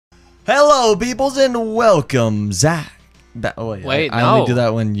Hello, peoples, and welcome, Zach. Oh, wait, Wait, I no. only do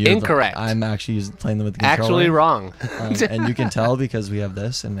that when you're incorrect. I'm actually playing them with the controller. Actually wrong. And you can tell because we have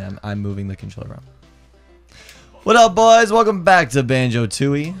this, and then I'm moving the controller around. What up, boys? Welcome back to Banjo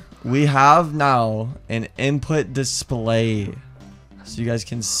Tooie. We have now an input display, so you guys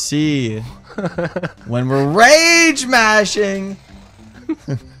can see when we're rage mashing.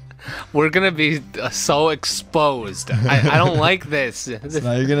 We're gonna be so exposed. I don't like this. So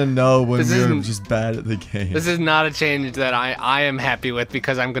now you're gonna know when This we're isn't- just bad at the game. This is not a change that I am happy with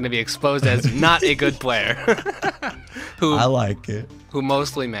because I'm gonna be exposed as not a good player. I like it. who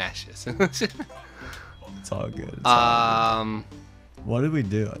mostly mashes. It's all good. It's all good. What did we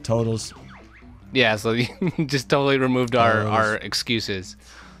do? Totals. Yeah, so you just totally removed our excuses.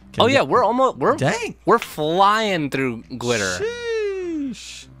 Oh yeah, Dang. we're flying through glitter.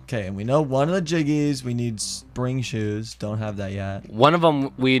 Sheesh. Okay, and we know one of the jiggies. We need spring shoes. Don't have that yet. One of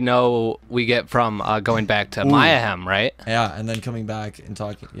them we know we get from going back to Mayahem, right? Yeah, and then coming back and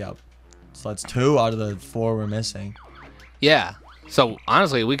talking. Yep. So that's 2 out of the 4 we're missing. Yeah. So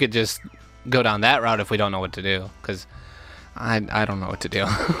honestly, we could just go down that route if we don't know what to do, because I don't know what to do.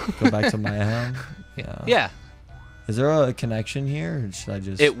 Go back to Mayahem. Yeah. Yeah. Is there a connection here, or should I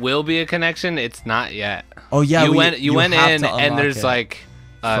just? It will be a connection. It's not yet. Oh yeah. You went have in to and there's unlock like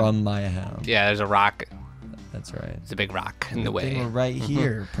it from Mayahem. yeah, there's a rock. That's right. It's a big rock in the Good thing way. We're right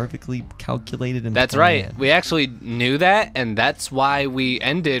here, perfectly calculated and That's planned. right. We actually knew that, and that's why we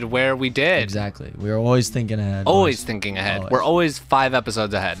ended where we did. Exactly. We were always thinking ahead. Always thinking ahead. Always. We're always 5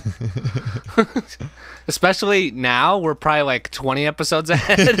 episodes ahead. Especially now, we're probably like 20 episodes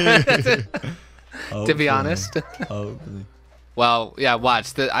ahead. To be honest. Hopefully. Well, yeah,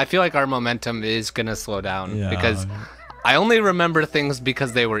 watch. I feel like our momentum is going to slow down Yeah. because I only remember things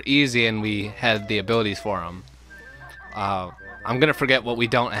because they were easy and we had the abilities for them. I'm going to forget what we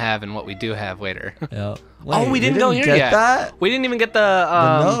don't have and what we do have later. Yeah. Oh, we didn't go here get yet. That? We didn't even get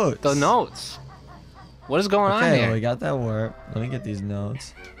the notes. The notes. What is going on Okay, here? well, we got that warp. Let me get these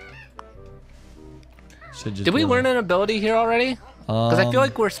notes. Should just Did we go- learn an ability here already? Because I feel Um,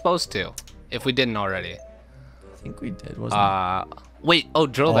 like we're supposed to, if we didn't already. I think we did. Wasn't Wait. Oh,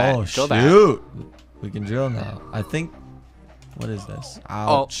 drill that. Oh Drill shoot! We can drill now. I think. What is this?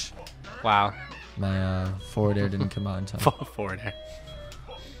 Ouch! that. Wow. My forward air didn't come out in time. Forward air.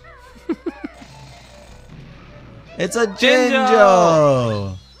 It's a Jinjo!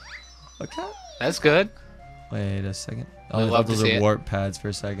 Jinjo! Okay. That's good. Wait a second. I'd Oh, I love thought to those see are it. warp pads for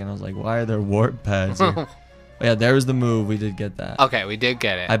a second. I was like, why are there warp pads here? Oh, yeah, there was the move. We did get that. Okay, we did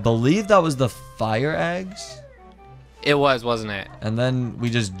get it. I believe that was the fire eggs. It was, wasn't it? And then we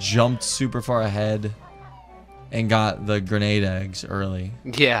just jumped super far ahead and got the grenade eggs early.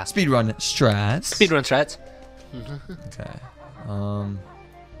 Yeah. Speedrun strats. Speedrun strats. Okay. Where am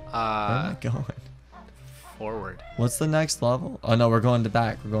I going? Forward. What's the next level? Oh no, we're going to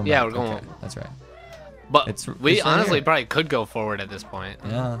back. We're going. Yeah, back. we're going- Okay, that's right. But It's we right honestly here. probably could go forward at this point.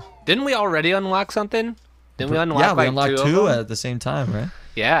 Yeah. Didn't we already unlock something? Didn't we unlock Yeah, we like unlocked 2 of 2 them? at the same time, right?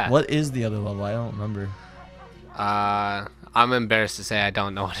 Yeah. What is the other level? I don't remember. I'm embarrassed to say I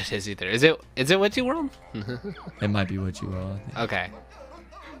don't know what it is either. Is it Witchy World? It might be what you will. I think.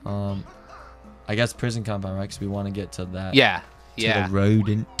 Okay. I guess prison compound, right? Because we want to get to that. Yeah. To Yeah. the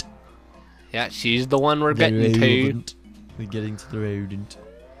rodent. Yeah, she's the one we're The getting to. rodent. We're getting to the rodent.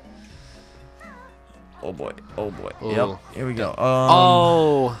 Oh boy. Oh boy. Ooh. Yep. Here we go.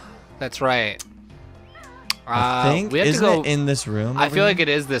 Oh, that's right. I think we have isn't to go. it in this room? I over feel here? like it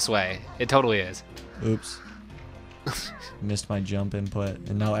is this way. It totally is. Oops. Missed my jump input,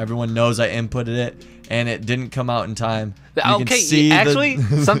 and now everyone knows I inputted it, and it didn't come out in time. You can Okay, see actually,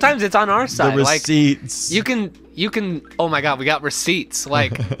 sometimes it's on our side. the Like receipts. you can. Oh my God, we got receipts.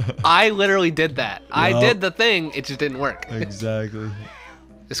 Like I literally did that. I Yup. did the thing. It just didn't work. Exactly.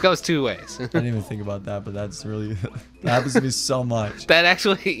 This goes 2 ways. I didn't even think about that, but that's really that happens to me so much. That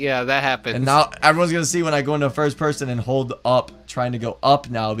actually, yeah, that happens. And now everyone's gonna see when I go into first person and hold up, trying to go up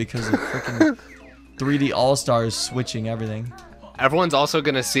now because of freaking 3D All Stars switching everything. Everyone's also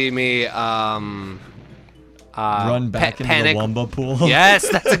gonna see me Run back into panic. the Wumba pool. Yes,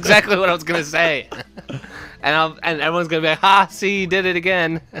 that's exactly what I was gonna say. And everyone's gonna be like, "Ha! See, you did it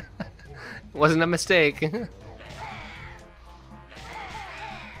again. Wasn't a mistake."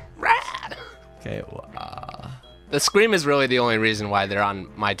 Rad. Okay. Well, The scream is really the only reason why they're on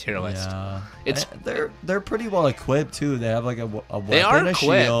my tier list. yeah. It's- they're pretty well equipped too. They have like a weapon, They are a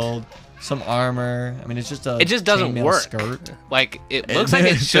equipped. shield, some armor. I mean, it's just a. It just doesn't chainmail work. Skirt. Like it looks like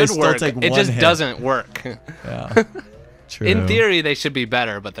it They should still work. take It one just hit. doesn't work. Yeah. True. In theory, they should be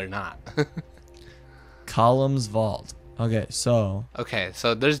better, but they're not. Columns vault. Okay, so Okay,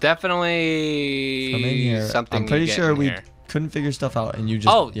 so there's definitely from in here, something. I'm pretty you get sure in we here. couldn't figure stuff out, and you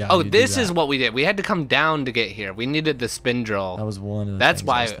just Oh, you do this is that. what we did. We had to come down to get here. We needed the spin drill. That was one of the That's things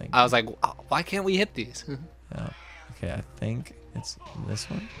why I was like, oh, why can't we hit these? yeah. Okay, I think it's this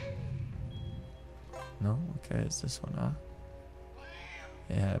one. No, okay, it's this one, huh?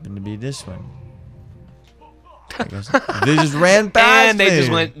 It happened to be this one. I guess they just ran past And they me. just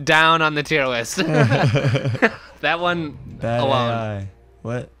went down on the tier list. That one Bad alone. AI.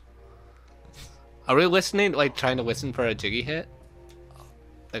 What? Are we listening, like trying to listen for a jiggy hit?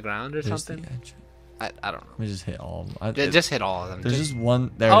 The ground or There's the something? entrance. I don't know. Let me just hit all of them. Just hit all of them. There's just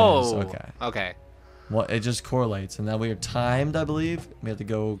one. There it is. Okay. Okay. Well, it just correlates, and then we are timed, I believe. We have to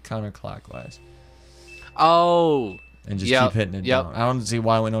go counterclockwise Oh. and just Yep, keep hitting it yep. down. I don't see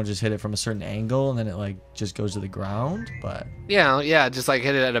why we don't just hit it from a certain angle, and then it like just goes to the ground. But Yeah, just like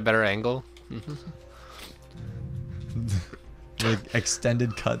hit it at a better angle. like extended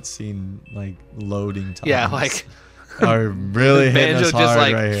cutscene, like loading times. Yeah, like are really hitting Banjo us just hard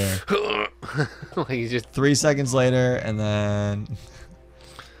like right here. like he's just 3 seconds later, and then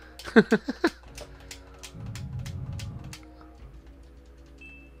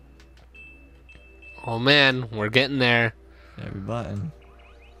oh man, we're getting there. every button.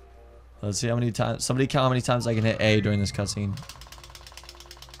 Let's see how many times. Somebody count how many times I can hit A during this cutscene.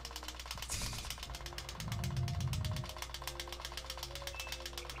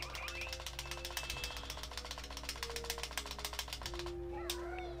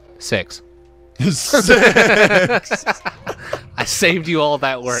 Six. 6. I saved you all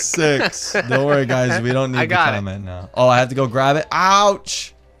that work. 6. Don't worry, guys. We don't I need to got it. comment now. Oh, I have to go grab it.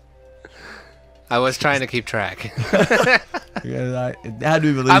 Ouch! I was trying to keep track. Yeah, it had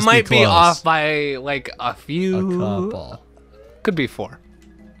to be at least I might be close. off by like a A few. couple. Could be 4.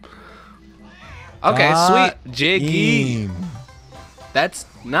 Okay, sweet. Jiggy. Eem. That's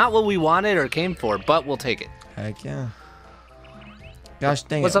not what we wanted or came for, but we'll take it. Heck yeah. Gosh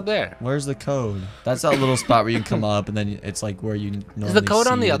dang What's it. up there? Where's the code? That's that little spot where you can come up, and then it's like where you normally Is the code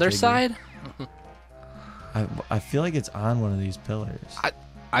on see the other jiggy. side? I feel like it's on one of these pillars.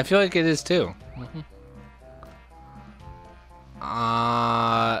 I feel like it is too.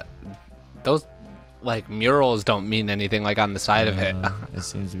 Those like murals don't mean anything like on the side of it. It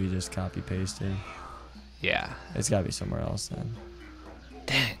seems to be just copy pasted. Yeah. It's gotta be somewhere else then.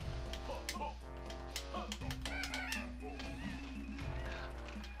 Dang.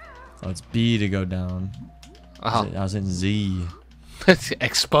 Oh, it's B to go down. Oh, I was in Z. it's I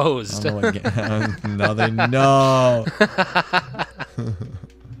exposed. don't know what now they know.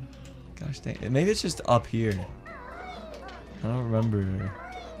 Gosh dang. Maybe it's just up here. I don't remember.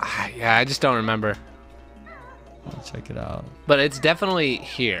 Yeah, I just don't remember. I'll check it out. But it's definitely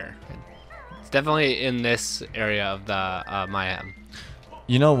here. It's definitely in this area of the Mayhem.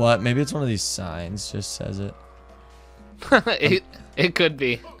 You know what? Maybe it's one of these signs. Just says it. It could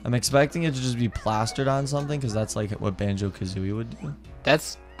be. I'm expecting it to just be plastered on something because that's like what Banjo-Kazooie would do.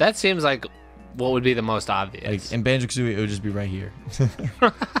 That seems like what would be the most obvious. Like in Banjo-Kazooie, it would just be right here.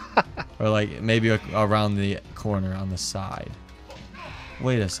 Or like maybe around the corner on the side.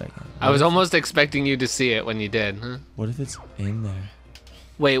 Wait a second. I was almost expecting you to see it when you did. Huh? What if it's in there?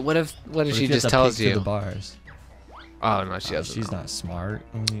 Wait, what if What she if you have just to tells pick through you? the bars? Oh no, she doesn't. She's know. not smart.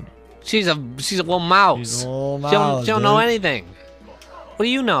 I mean, She's a little mouse. she's a little She mouse, don't know dude. anything. What do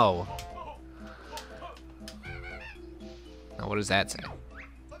you know? Now, what does that say?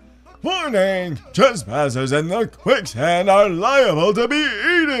 Warning! Trespassers in the quicksand are liable to be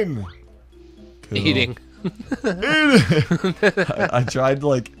eaten! Cool. Eating. Eaten! I tried to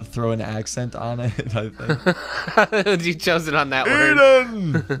like throw an accent on it. I think. You chose it on that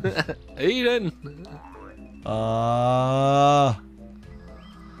word. Eaten! Eden.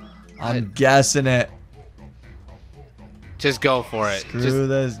 I'm guessing it. Just go for it. Screw Just,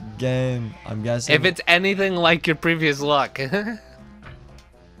 this game. I'm guessing. if it's anything like your previous luck.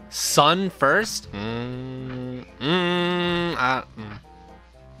 Sun first? Dang. Nah,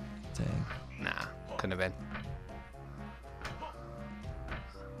 couldn't have been.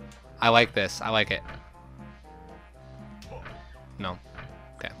 I like this. I like it. No.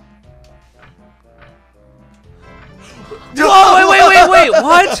 Okay. Whoa, wait.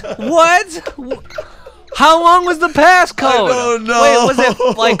 What? What? How long was the passcode? I don't know. Wait, was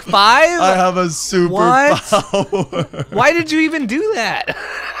it like 5? I have a super What? power. Why did you even do that?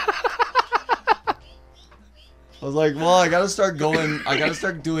 I was like, well, I gotta start going. I gotta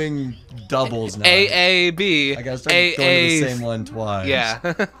start doing doubles now. AAB. I gotta start going to the same one twice. Yeah.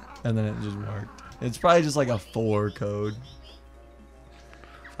 And then it just worked. It's probably just like a 4 code.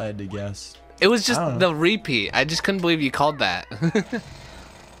 If I had to guess. It was just I don't know. the repeat. I just couldn't believe you called that.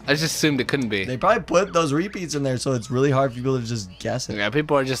 I just assumed it couldn't be. They probably put those repeats in there, so it's really hard for people to just guess it. Yeah,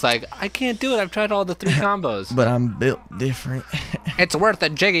 people are just like, I can't do it. I've tried all the 3 combos. But I'm built different. It's worth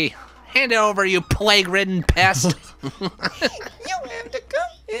it, Jiggy. Hand it over, you plague-ridden pest. You have to come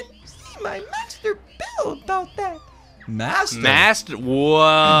and see my master build about that. Master? Master?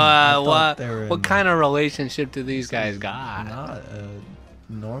 thought they were What in- kind of relationship do these guys got? Not a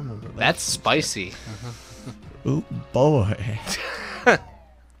normal relationship. That's spicy. Ooh, boy.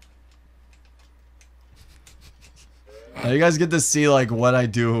 Now you guys get to see like what I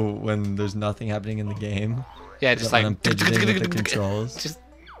do when there's nothing happening in the game. Yeah, just When like I'm fidgeting with the controls. just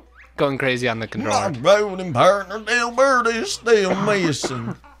going crazy on the My controller. rolling partner, Bill Birdie's still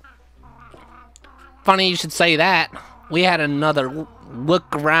missing. Funny you should say that. We had another look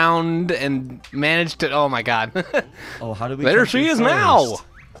around and managed to. Oh my god. Oh, how did we? There come she through is now. first?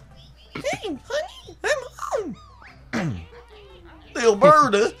 Hey, honey, I'm home. Bill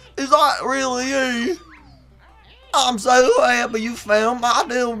Birdie, is that really you? I'm so happy you found my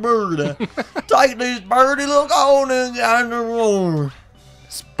little birdie. Take this birdie, look on and get in the room.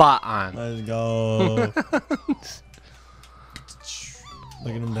 Spot on. Let's go.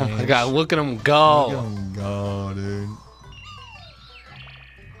 Look at him dance. Oh my god, look at him Look at go. him go, dude.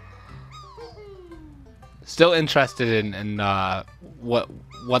 Still interested in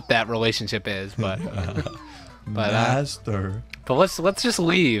what that relationship is, but Master. but let's just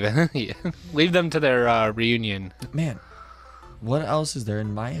leave. Leave them to their reunion. Man, what else is there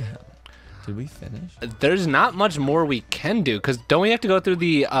in my head? Did we finish? There's not much more we can do, because don't we have to go through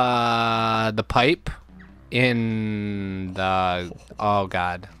the pipe in the oh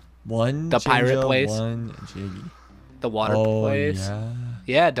god, One The pirate Jinjo, place? one Jiggy. the water Oh, place? yeah.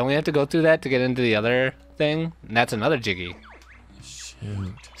 Yeah, don't we have to go through that to get into the other thing? And that's another Jiggy.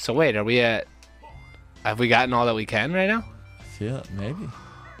 Shoot. So wait, are we at? Have we gotten all that we can right now? I feel it, maybe.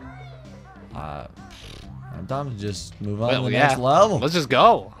 I'm down to just move on Well, to the yeah. next level. Let's just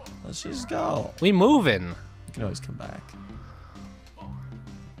go. Let's just go. We moving. You can always come back.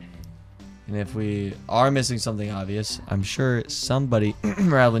 And if we are missing something obvious, I'm sure somebody,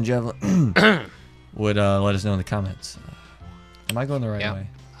 Rattling Javelin, would let us know in the comments. Am I going the right Yeah. way?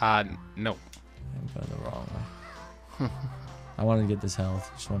 No. I'm going the wrong way. I wanted to get this health.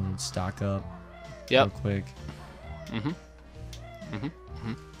 Just wanted to stock up real Yep. quick.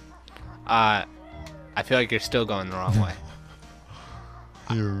 I feel like you're still going the wrong way.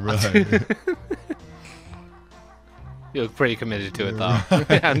 You're right. You look pretty committed to it, though.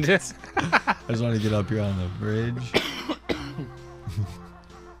 I'm just- I just want to get up here on the bridge.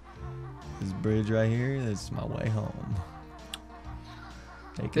 This bridge right here, that's my way home.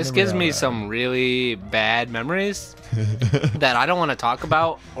 Taking This the gives me railroad. some really bad memories that I don't want to talk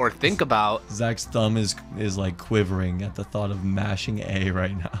about or think about. Zach's thumb is like quivering at the thought of mashing A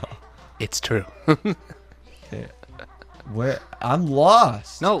right now. It's true. Okay. Where I'm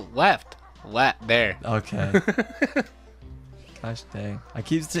lost. No, left. There. Okay. Gosh dang. I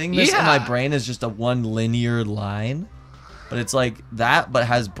keep seeing this in my Yeah. brain as just a one linear line. But it's like that, but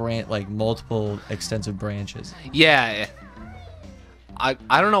has like multiple extensive branches. Yeah. I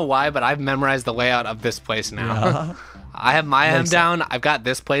don't know why, but I've memorized the layout of this place now. Yeah. I have my Makes down. I've got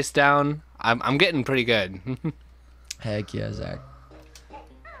this place down. I'm getting pretty good. Heck yeah, Zach.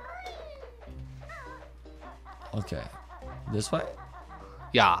 Okay. This way?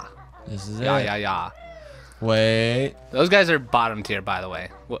 Yeah. This is it. Yeah. Wait. Those guys are bottom tier, by the way.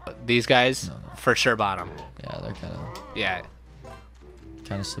 These guys, for sure bottom. Yeah, they're Yeah.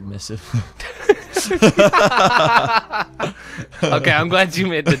 kind of submissive. Okay, I'm glad you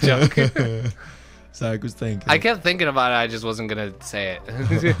made the joke. Zach was thinking. I kept thinking about it. I just wasn't gonna say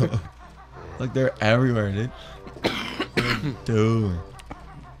it. Like they're everywhere, dude. Dude.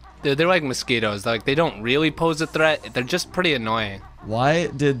 Dude, they're like mosquitoes. Like they don't really pose a threat. They're just pretty annoying. Why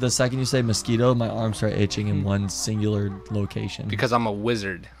did the second you say mosquito, my arms start itching in one singular location? Because I'm a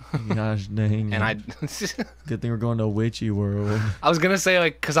wizard, Gosh dang. and Good thing we're going to a witchy world. I was gonna say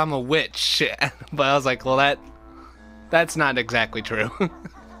like because I'm a witch, but I was like, well that's not exactly true. You're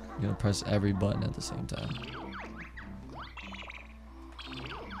gonna press every button at the same time.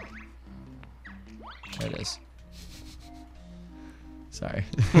 There it is. Sorry.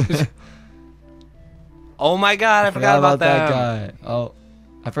 Oh my god, I forgot about that them. guy. Oh,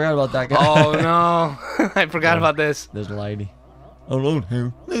 I forgot about that guy. Oh no, I forgot about this. There's Lighty. Hello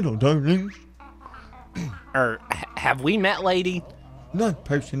there, little darlings. Have we met, lady? Not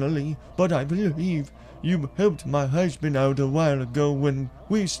personally, but I believe you helped my husband out a while ago when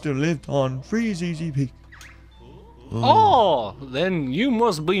we still lived on Freezy Peak. Oh, then you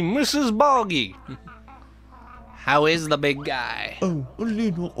must be Mrs. Boggy. How is the big guy? Oh, a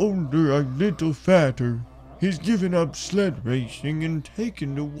little older, a little fatter. He's given up sled racing and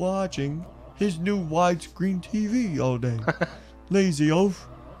taken to watching his new widescreen TV all day. Lazy oaf.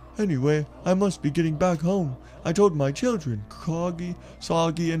 Anyway, I must be getting back home. I told my children, Coggy,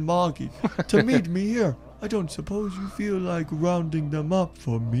 Soggy, and Moggy, to meet me here. I don't suppose you feel like rounding them up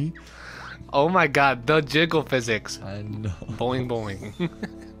for me. Oh my god, the jiggle physics. I know. Boing boing.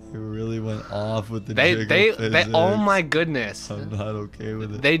 You really went off with the they jiggle physics. oh my goodness. I'm not okay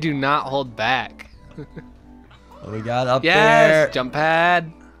with it. They do not hold back. What we got up Yes, there? jump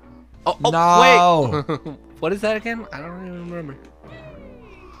pad. Oh, No. wait. What is that again? I don't even remember.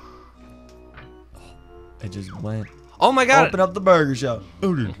 It just went. Oh my god. Open up the burger shop.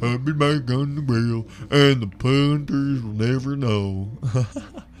 Oh, just put me back on the wheel, and the punters will never know.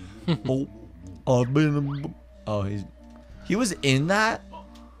 Oh, I've been. Oh, he was in that.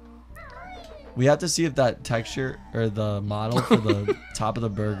 We have to see if that texture or the model for the top of the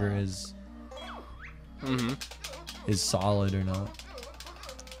burger is solid or not.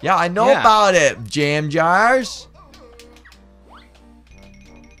 Yeah, I know about it. Jam jars.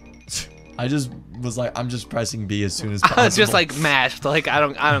 I just was like, I'm just pressing B as soon as possible. I was just like mashed. Like I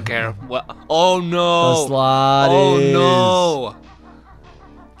don't care. What? Oh no. The slot Oh is. no.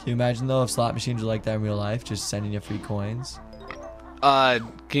 Can you imagine though if slot machines were like that in real life, just sending you free coins?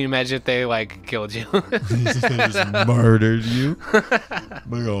 Can you imagine if they like killed you? They just murdered you.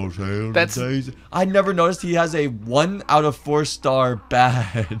 Big old sound. That's- I never noticed he has a 1 out of 4 star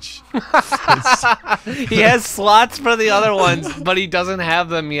badge. He has slots for the other ones, but he doesn't have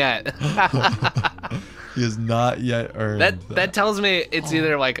them yet. He has not yet earned That tells me it's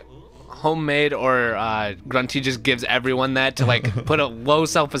either like homemade or Grunty just gives everyone that to like put a low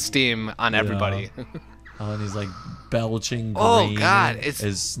self-esteem on everybody. Oh, and he's like belching green. Oh, God,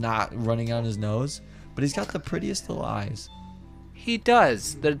 his snot running on his nose. But he's got the prettiest little eyes. He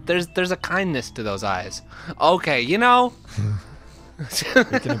does. There's a kindness to those eyes. Okay, you know. You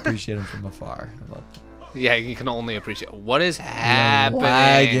can appreciate him from afar. Yeah, you can only appreciate. What is happening?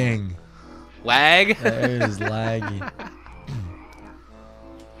 Lagging. Lag? There it is, laggy.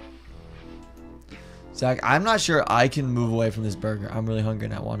 Zach, I'm not sure I can move away from this burger. I'm really hungry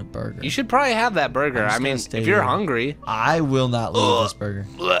and I want a burger. You should probably have that burger. I'm just I mean, gonna stay if you're here. hungry. I will not leave this burger.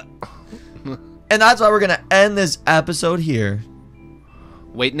 And that's why we're going to end this episode here.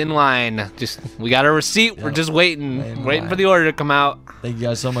 Waiting in line. We got a receipt. We're just waiting for the order to come out. Thank you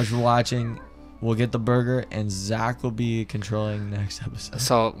guys so much for watching. We'll get the burger, and Zach will be controlling next episode.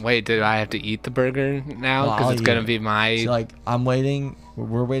 So wait, did I have to eat the burger now? Well, Because I'll it's eat gonna it. be my. So, like, I'm waiting.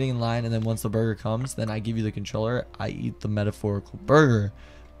 We're waiting in line, and then once the burger comes, then I give you the controller. I eat the metaphorical burger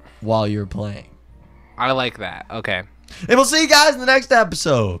while you're playing. I like that. Okay. And we'll see you guys in the next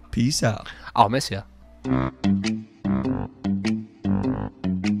episode. Peace out. I'll miss you.